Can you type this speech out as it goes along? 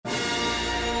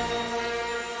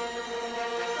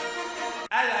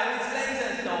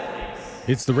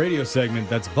It's the radio segment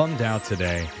that's bummed out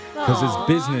today because his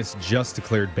business just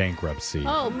declared bankruptcy.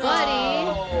 Oh,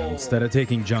 buddy. Instead of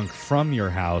taking junk from your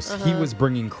house, he was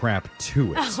bringing crap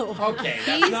to it. Okay,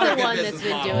 that's He's not a the good one business that's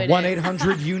been model. doing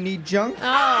 1-800-YOU-NEED-JUNK?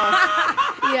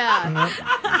 Yeah.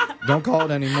 Don't call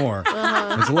it anymore.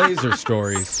 It's Laser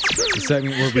Stories, the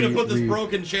segment where I'm gonna put this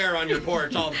broken chair on your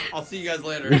porch. I'll see you guys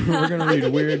later. we're going to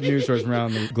read weird news stories from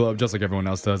around the globe just like everyone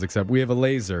else does, except we have a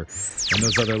laser, and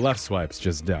those other left swipes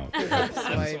just don't.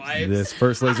 This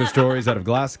first laser story is out of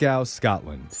Glasgow,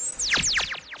 Scotland.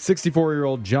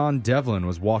 64-year-old John Devlin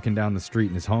was walking down the street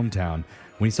in his hometown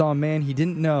when he saw a man he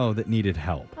didn't know that needed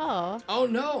help. Oh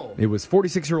no. It was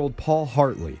 46-year-old Paul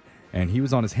Hartley, and he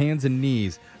was on his hands and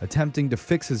knees attempting to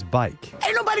fix his bike.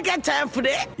 Ain't nobody got time for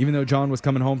that. Even though John was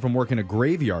coming home from working a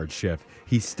graveyard shift,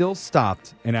 he still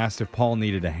stopped and asked if Paul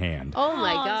needed a hand. Oh,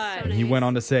 my God. And he went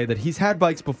on to say that he's had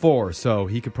bikes before, so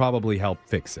he could probably help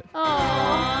fix it.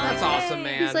 That's awesome,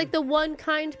 man. He's like the one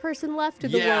kind person left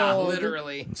in the yeah, world.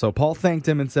 literally. So Paul thanked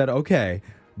him and said, okay,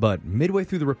 but midway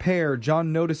through the repair,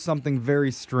 John noticed something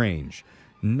very strange.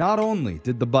 Not only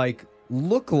did the bike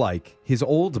look like his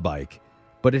old bike,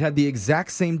 but it had the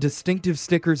exact same distinctive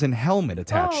stickers and helmet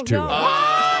attached to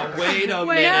it. Wait a minute.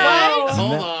 What?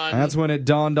 Hold And on. That's when it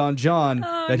dawned on John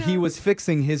that he was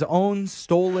fixing his own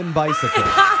stolen bicycle.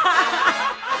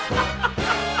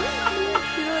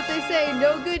 You know what they say?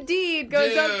 No good deed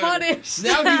goes Dude, unpunished.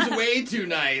 Now he's way too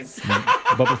nice.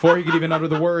 But before he could even utter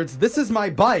the words, "This is my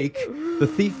bike," the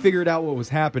thief figured out what was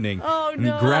happening, and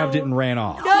he grabbed it and ran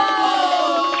off.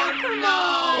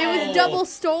 It was double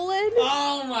stolen?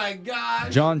 Oh my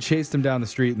gosh. John chased him down the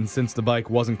street, and since the bike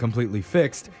wasn't completely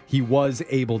fixed, he was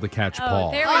able to catch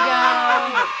Paul. There we go.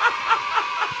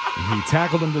 He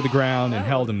tackled him to the ground and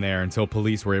held him there until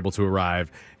police were able to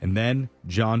arrive. And then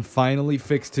John finally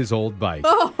fixed his old bike,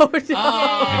 Oh, no. and he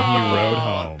rode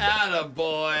home.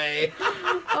 Attaboy.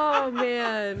 Oh,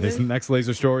 man. This next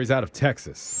laser story is out of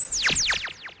Texas.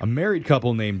 A married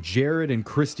couple named Jared and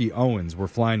Christy Owens were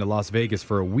flying to Las Vegas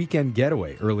for a weekend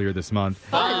getaway earlier this month.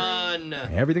 Fun.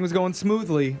 Everything was going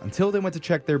smoothly until they went to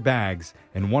check their bags,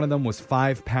 and one of them was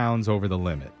 5 pounds over the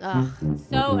limit.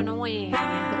 So annoying.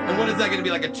 And what is that going to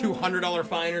be, like a $200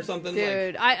 fine or something?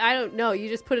 Dude, I don't know. You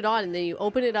just put it on and then you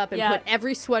open it up and Yep. put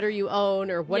every sweater you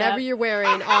own or whatever Yep. you're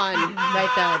wearing on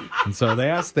right then. And so they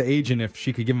asked the agent if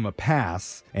she could give them a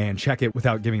pass and check it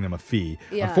without giving them a fee.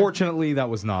 Yeah. Unfortunately, that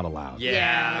was not allowed.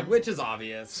 Yeah, which is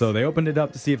obvious. So they opened it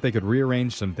up to see if they could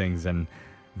rearrange some things, and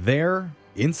there,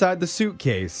 inside the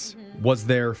suitcase, was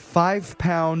their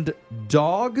 5-pound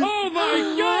dog. Oh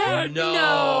my God!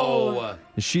 No.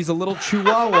 She's a little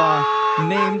chihuahua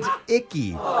named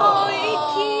Icky.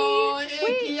 Oh,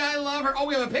 Icky, I love her. Oh,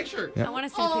 we have a picture. I want to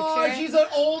see a Oh, picture. she's an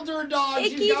older dog.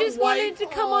 Icky She's got just white. wanted to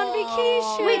come on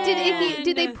vacation. Wait,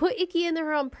 did they put Icky in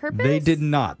there on purpose? They did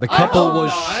not. The couple was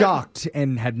not. shocked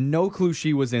and had no clue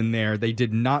she was in there. They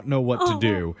did not know what to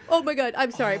do. Oh my God,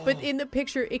 I'm sorry, but in the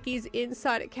picture, Icky's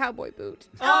inside a cowboy boot.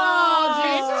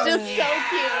 Oh, It's just so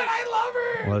cute. I love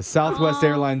her. Well, a Southwest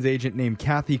Airlines agent named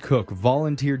Kathy Cook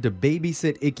volunteered to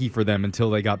babysit Icky for them until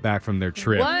they got back from their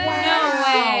trip. What? No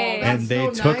way. And they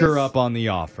That's so took her nice. up on the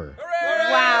offer.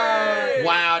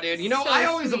 Wow, dude. You know, So I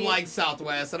always have sweet. liked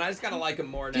Southwest, and I just gotta like them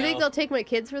more now. Do you think they'll take my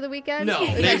kids for the weekend? No,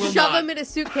 Like, they I will shove not. them in a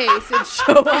suitcase and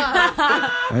show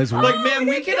up. As Like, man,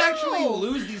 we can actually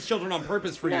lose these children on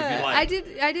purpose for you if you like. I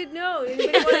didn't know.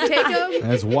 Anybody want to take them?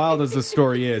 As wild as the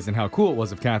story is and how cool it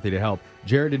was of Kathy to help,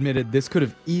 Jared admitted this could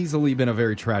have easily been a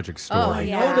very tragic story. Oh,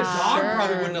 yeah. Oh, the dog Sure.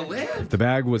 probably wouldn't have lived. The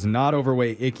bag was not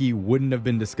overweight. Icky wouldn't have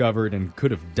been discovered and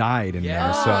could have died in Yeah,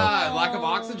 there. So lack of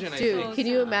oxygen, I Dude, think. can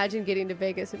you imagine getting to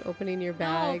Vegas and opening your No,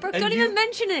 bag? Brooke, And don't you- even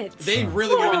mention it. They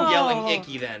really would have been yelling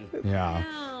icky then. yeah.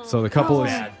 No. So the couple is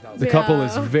bad. That was the couple Yeah.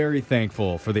 is very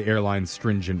thankful for the airline's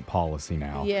stringent policy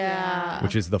now. Yeah.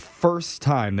 Which is the first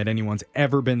time that anyone's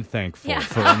ever been thankful Yeah.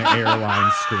 for an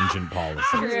airline's stringent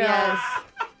policy. Yes.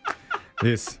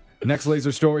 This next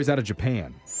laser story is out of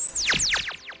Japan.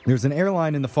 There's an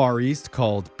airline in the Far East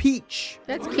called Peach,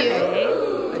 That's cute.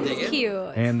 I dig it. Cute.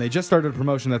 and they just started a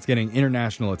promotion that's getting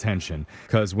international attention.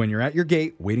 Because when you're at your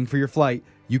gate waiting for your flight,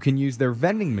 you can use their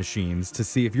vending machines to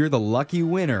see if you're the lucky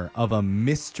winner of a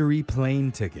mystery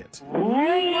plane ticket.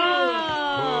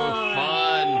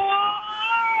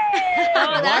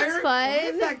 Fun. that's Why is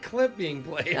fun. that clip being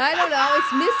played? I don't know.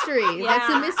 It's mystery. That's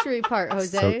the Yeah. mystery part,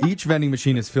 Jose. So each vending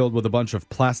machine is filled with a bunch of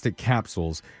plastic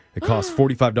capsules. It costs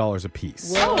 $45 a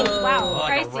piece. Oh, wow.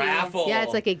 Like a Pricey. raffle. Yeah,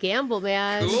 it's like a gamble,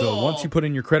 man. Cool. So once you put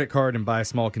in your credit card and buy a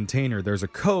small container, there's a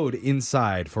code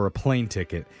inside for a plane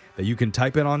ticket that you can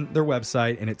type in on their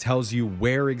website, and it tells you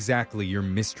where exactly your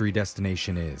mystery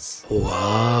destination is.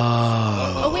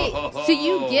 Oh, wait. So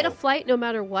you get a flight no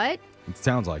matter what? It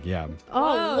sounds like, yeah. Oh,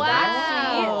 Whoa, that's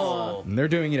wow. And they're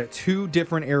doing it at 2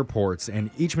 different airports, and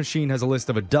each machine has a list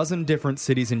of a dozen different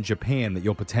cities in Japan that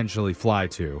you'll potentially fly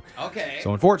to. Okay.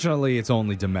 So unfortunately, it's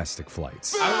only domestic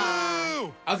flights.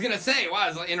 I was gonna say, wow,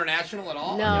 is it international at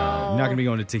all? No. Yeah, you're not going to be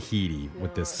going to Tahiti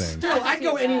with this thing. Still, I'd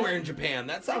go anywhere in Japan.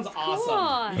 That sounds awesome.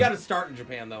 cool. You got to start in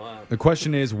Japan, though, huh? The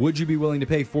question is, would you be willing to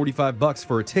pay $45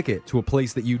 for a ticket to a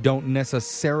place that you don't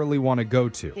necessarily want to go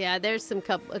to? Yeah, there's a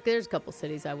couple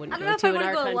cities I wouldn't I don't go know if I to in want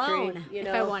our to go country. alone You if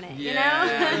know, I want it.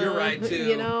 Yeah, You know? you're right, too.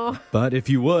 You know, But if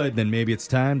you would, then maybe it's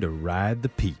time to ride the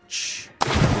peach.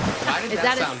 Why did is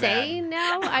that a sound saying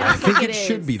now? I don't think it is.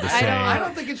 should be the I saying. don't- I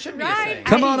don't think it should be a Right. saying.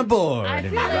 Come on aboard I and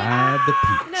feel like- ride the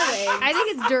peach. I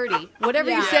think it's dirty. Whatever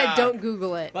you Yeah. said, don't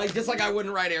Google it. Like, just like I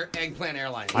wouldn't write Eggplant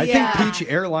Airlines. I Yeah. think Peach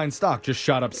airline stock just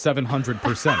shot up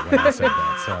 700% when I said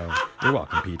that. So you're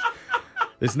welcome, Peach.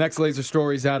 This next laser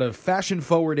story is out of Fashion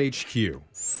Forward HQ.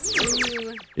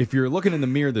 If you're looking in the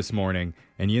mirror this morning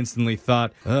and you instantly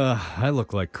thought, I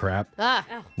look like crap, Ah,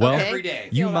 well, okay. Every day.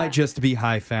 you might just be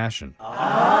high fashion.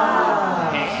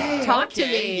 Talk to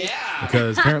Okay, me. yeah.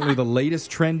 Because apparently the latest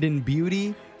trend in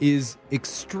beauty is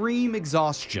extreme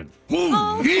exhaustion.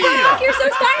 Oh, fuck, you're so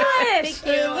stylish.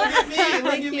 Look at me.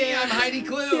 Look at me. I'm Heidi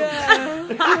Klum.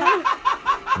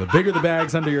 The bigger the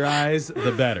bags under your eyes,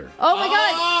 the better. Oh my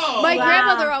God. Oh, My wow.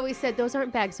 grandmother always said, those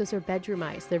aren't bags, those are bedroom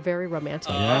eyes. They're very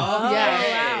romantic. Yeah.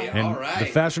 Okay. And All right. the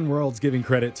fashion world's giving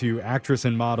credit to actress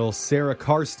and model Sarah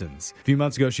Karstens. A few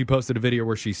months ago, she posted a video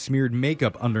where she smeared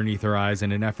makeup underneath her eyes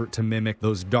in an effort to mimic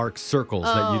those dark circles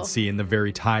that Oh. you'd see in the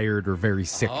very tired or very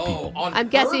sick people. on I'm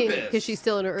guessing purpose. because she's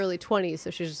still in her early 20s, so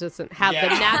she just doesn't have Yeah.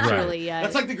 them naturally yet.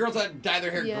 That's like the girls that dye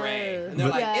their hair Yeah. gray. And they're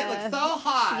like, it looks so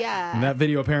hot. yeah. And that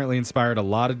video apparently inspired a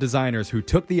lot of designers who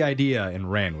took the idea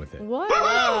and ran with it. What?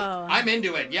 Oh. I'm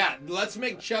into it. Yeah, let's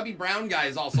make chubby brown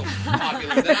guys also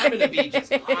popular. Then I'm into be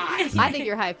just hot. I think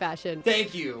you're high fashion.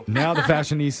 Thank you. Now the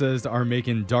fashionistas are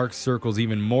making dark circles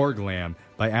even more glam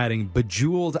by adding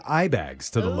bejeweled eye bags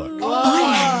to the look.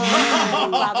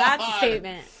 Wow, that's a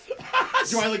statement.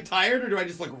 Do I look tired or do I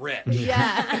just look rich?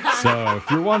 Yeah. So if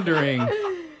you're wondering,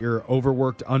 your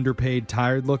overworked, underpaid,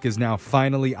 tired look is now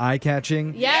finally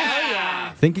eye-catching,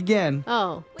 Yeah. think again.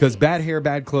 Oh. Because bad hair,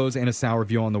 bad clothes, and a sour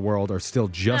view on the world are still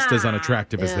just as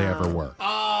unattractive as they Yeah. ever were.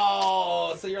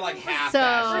 Oh, so you're like half So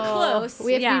fashion. close.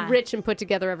 we have to Yeah. be rich and put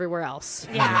together everywhere else.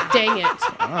 Yeah. Dang it.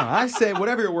 I say,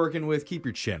 whatever you're working with, keep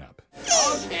your chin up.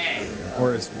 Okay.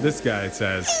 Or as this guy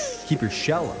says, keep your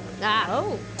shell up. Ah.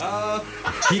 Oh.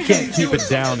 He can't keep it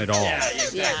down at all. Yeah,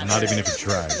 exactly. Not even if he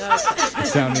tried. The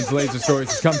Sound Means Laser Stories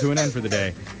has come to an end for the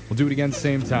day. We'll do it again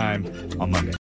same time on Monday.